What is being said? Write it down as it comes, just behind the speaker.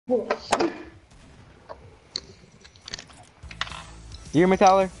Oh, shit. You hear me,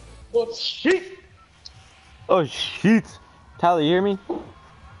 Tyler? Oh, shit. Oh shit! Tyler, you hear me? What'd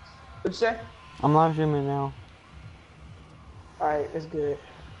you say? I'm live streaming now. Alright, that's good.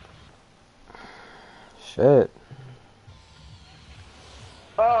 Shit.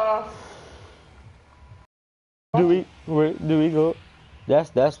 Uh, Do we go?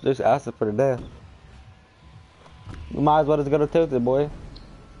 That's just asking for the death. We might as well just go to Tilted, boy.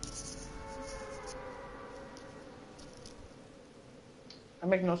 that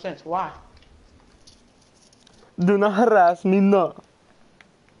makes no sense. Why? Do not harass me, no.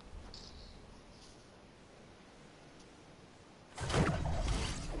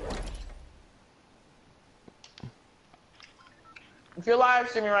 If you're live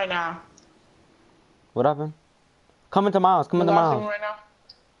streaming right now, What happened? Come into my house. Come you're into my live streaming house.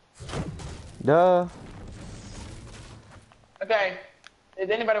 right now? Duh. Okay. Is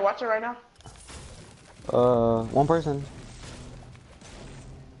anybody watching right now? One person.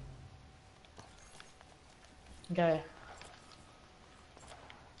 Okay.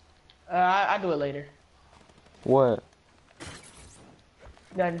 I do it later. What?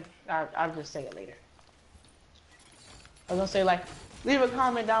 Then I'll just say it later. I was gonna say like, leave a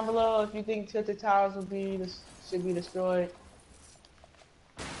comment down below if you think Tilted Towers should be destroyed.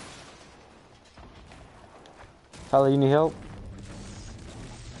 Tyler, you need help?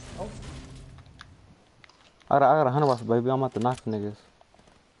 Oh. I got 100 bucks, baby. I'm about to knock the niggas.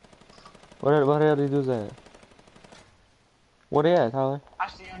 What the hell did you do that? Where they at, Tyler? I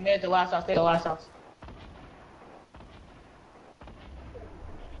see you near the last house. Stay the last house.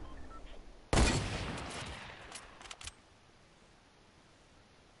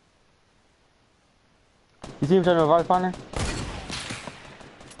 You see him trying to revive partner?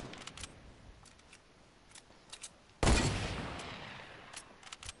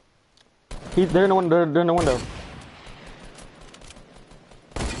 They're in the window. They're in the window.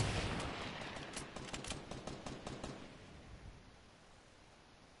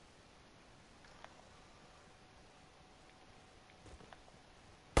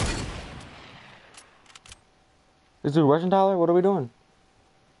 Is it Russian, Tyler? What are we doing?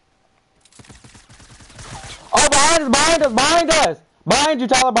 Oh, behind us! Behind us! Behind us! Behind you,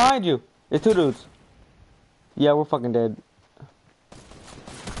 Tyler! Behind you! It's two dudes. Yeah, we're fucking dead.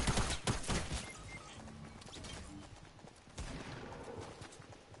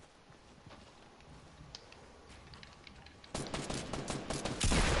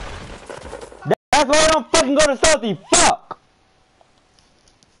 That's why I don't fucking go to Salty. Fuck!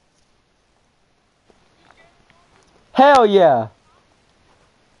 Hell yeah!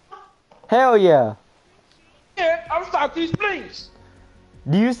 Hell yeah! Yeah, I'm stop these please.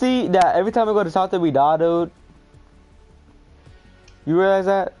 Do you see that every time we go to Salty we die, dude? You realize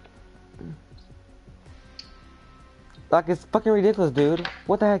that? Like, it's fucking ridiculous, dude.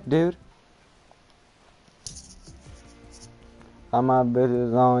 What the heck, dude? All my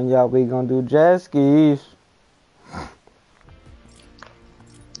bitches on, y'all. We gonna do jet skis.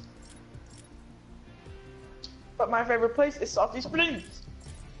 But my favorite place is Salty Springs.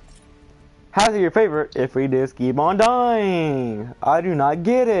 How's it your favorite if we just keep on dying? I do not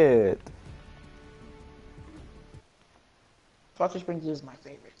get it. Salty Springs is my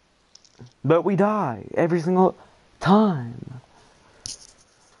favorite. But we die every single time.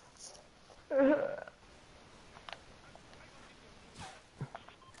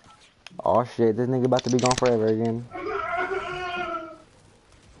 Oh shit, this nigga about to be gone forever again.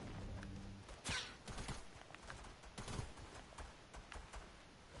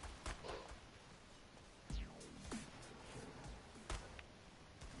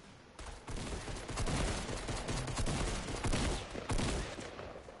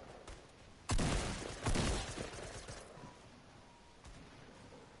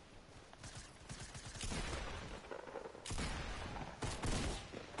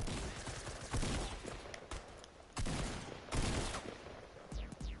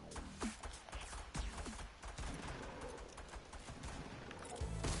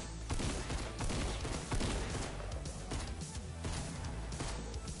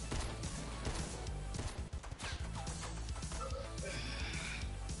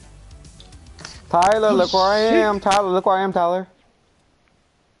 Tyler, look where I am. Tyler, look where I am, Tyler.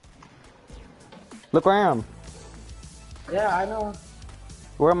 Look where I am. Yeah, I know.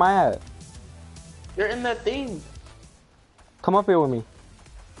 Where am I at? You're in that thing. Come up here with me.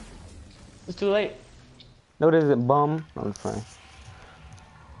 It's too late. No, it isn't, bum. I'm fine.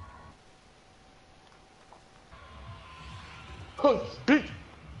 Oh shit!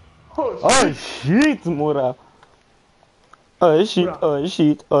 Oh Oh shit! shit, Mura. Shit, shit,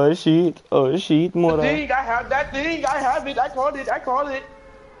 shit, shit, The Mora. thing, I have that thing, I have it, I called it, I called it.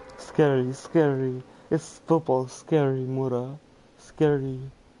 Scary, scary. It's football, scary, Mora. Scary.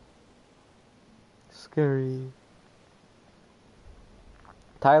 Scary.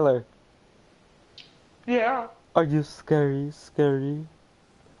 Tyler, Yeah. are you scary, scary?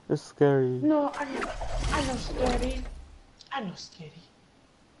 It's scary. No, I know scary. I know scary.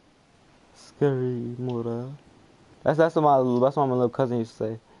 Scary, Mora. That's what my little cousin used to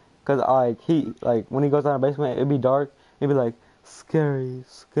say. Cause like when he goes down the basement, it'd be dark. It'd be like scary,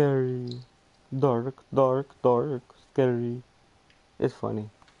 scary, dark, dark, dark, scary. It's funny.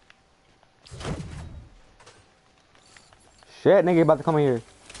 Shit, nigga about to come in here.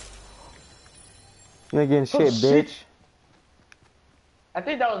 You ain't getting shit, shit. bitch. I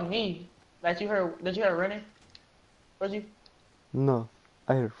think that was me. That you heard running? Was you? No,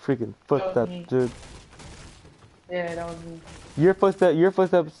 I hear freaking footsteps, me. dude. Yeah, that was me. Your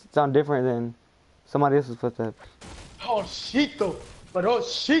footsteps sound different than somebody else's footsteps. Oh shit though. But oh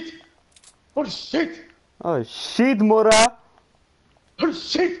shit. Oh shit. Oh shit, Mora. Oh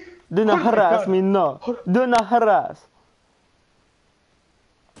shit. Do not harass me, no. Do not harass.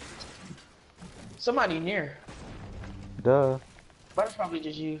 Somebody near. Duh. But it's probably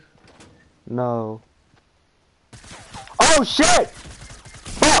just you. No. Oh shit!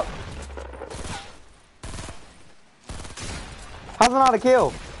 Fuck! How's it not a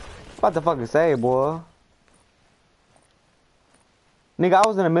kill? What the fucking say, boy? Nigga, I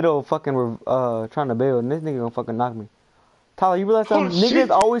was in the middle of fucking trying to build, and this nigga gonna fucking knock me. Tyler, you realize something? Niggas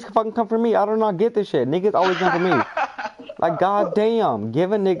always fucking come for me. I do not get this shit. Niggas always come for me. Like, goddamn,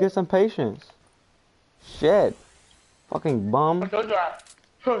 give a nigga some patience. Shit. Fucking bum. I told you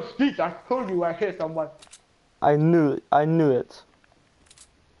I told you I hit someone. I knew it. I knew it.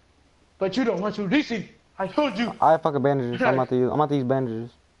 But you don't want to listen. I told you. I have fucking bandages. I'm about to use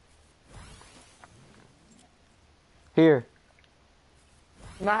bandages. Here.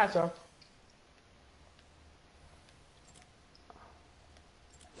 No, I have some.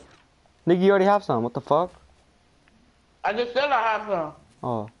 Nigga, you already have some. What the fuck? I just said I have some.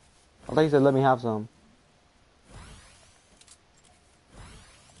 Oh. I thought you said let me have some.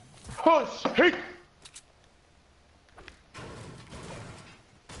 Oh shit!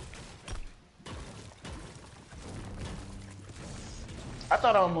 I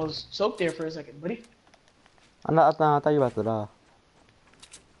thought I almost choked there for a second, buddy. I thought you about to die.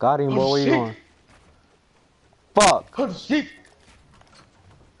 Got him, boy. Oh, Where you shit. going? Fuck. Oh shit!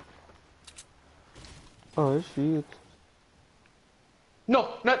 Oh shit.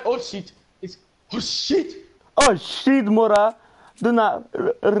 No, not oh shit. It's oh shit. Oh shit, Mora. Do not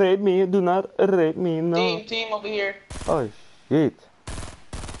rape me. Do not rape me. No. Team over here. Oh shit.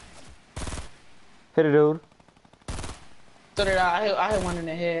 Hit it, dude. So did I. I hit one in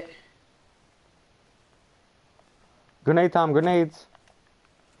the head. Grenade time. Grenades.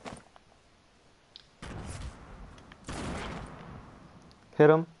 Hit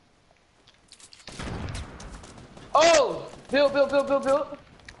him. Oh! Bill.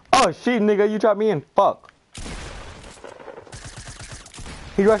 Oh shit, nigga. You dropped me in. Fuck.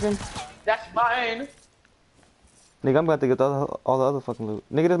 He rushing. That's mine. Nigga, I'm about to get all the other fucking loot.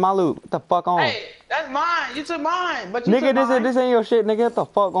 Nigga, this my loot. What the fuck on? Hey, that's mine. You took mine. But you Nigga, took mine. this ain't your shit, nigga. What the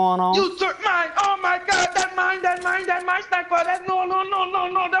fuck going on? You took mine. Oh my god, that's mine. That's my sniper. That's no.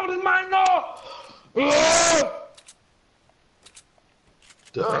 That was mine. No.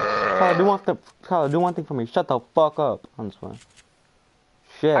 Tyler, do one thing for me. Shut the fuck up. I'm just playing.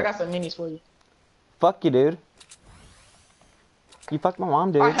 Shit. I got some minis for you. Fuck you, dude. You fucked my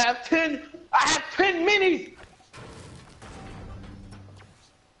mom, dude. I have 10 minis.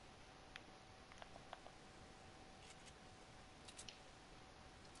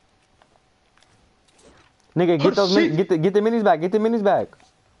 Nigga, get those get the minis back. Get the minis back.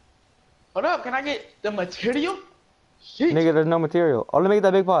 Hold up, can I get the material? Shit. Nigga, there's no material. Oh, let me get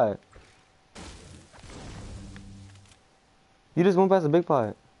that big pot. You just went past the big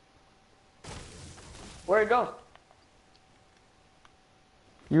pot. Where'd it go?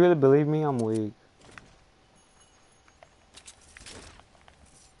 You really believe me? I'm weak.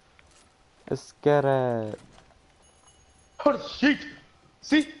 Let's get it. Holy shit!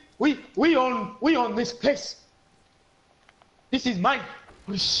 See, we own this place. This is mine.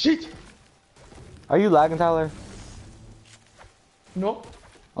 Holy shit! Are you lagging, Tyler? No.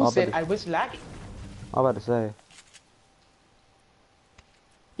 Oh, Who said I was lagging? I'm about to say.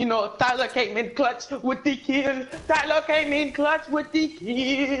 You know, Tyler came in clutch with the kill. Tyler came in clutch with the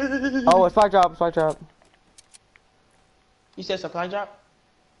kill. Oh, it's spike drop, spike drop. You said supply drop?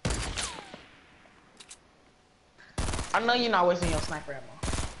 I know you're not wasting your sniper ammo.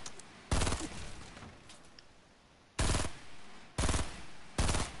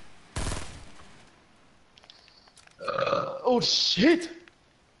 Oh shit!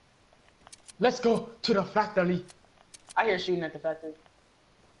 Let's go to the factory. I hear shooting at the factory.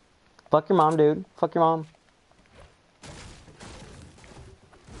 Fuck your mom, dude. Fuck your mom.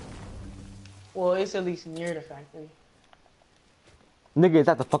 Well, it's at least near the factory. Nigga, it's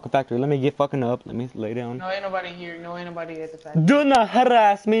at the fucking factory. Let me get fucking up. Let me lay down. No, ain't nobody here. No, ain't nobody at the factory. Do not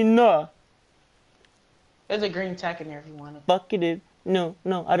harass me, no. There's a green tack in there if you want it. Fuck it, dude. No,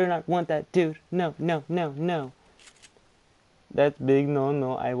 no, I do not want that, dude. No, no, no, no. That's big no,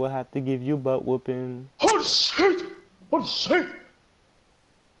 no. I will have to give you butt whooping. Oh shit! Oh shit!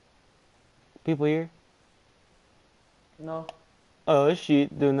 People here? No. Oh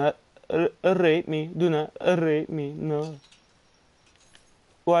shit, do not rape me. Do not rape me, no.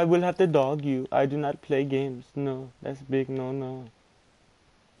 Or I will have to dog you. I do not play games. No, that's big no, no.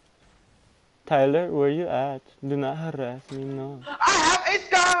 Tyler, where you at? Do not harass me, no. I have a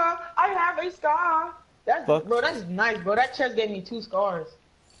scar! I have a scar! That's, Fuck. bro, that's nice, bro. That chest gave me 2 scars.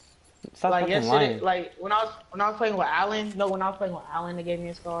 Stop Like fucking yesterday, lying. like when I was playing with Alan. No, when I was playing with Alan, they gave me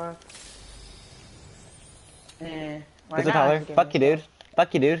a scar. And right What's up, now, Tyler? Fuck you, dude.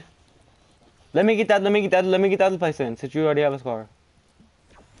 Fuck you, dude. Let me get that place in, since you already have a scar.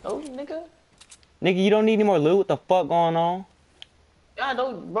 Oh, nigga. Nigga, you don't need any more loot? What the fuck going on? Yeah,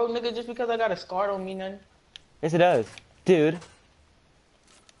 don't, bro, nigga. Just because I got a scar don't mean nothing. Yes, it does. Dude.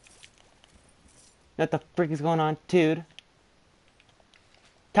 What the freak is going on, dude?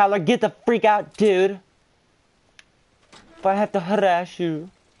 Tyler, get the freak out, dude. If I have to harass you.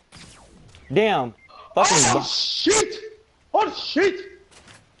 Damn. Fucking Oh shit! Oh shit!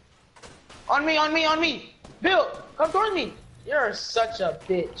 On me, on me, on me! Bill, come towards me! You're such a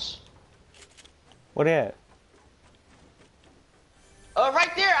bitch. What at?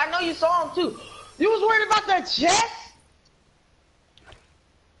 Right there, I know you saw him too. You was worried about that chest?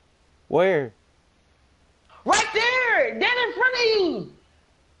 Where? Right there! Dead in front of you!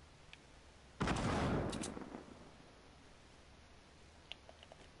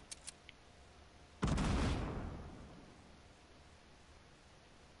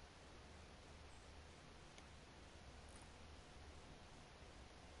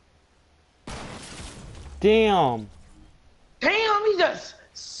 Damn. Damn, he just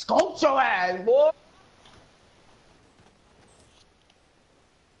scoped your ass, boy!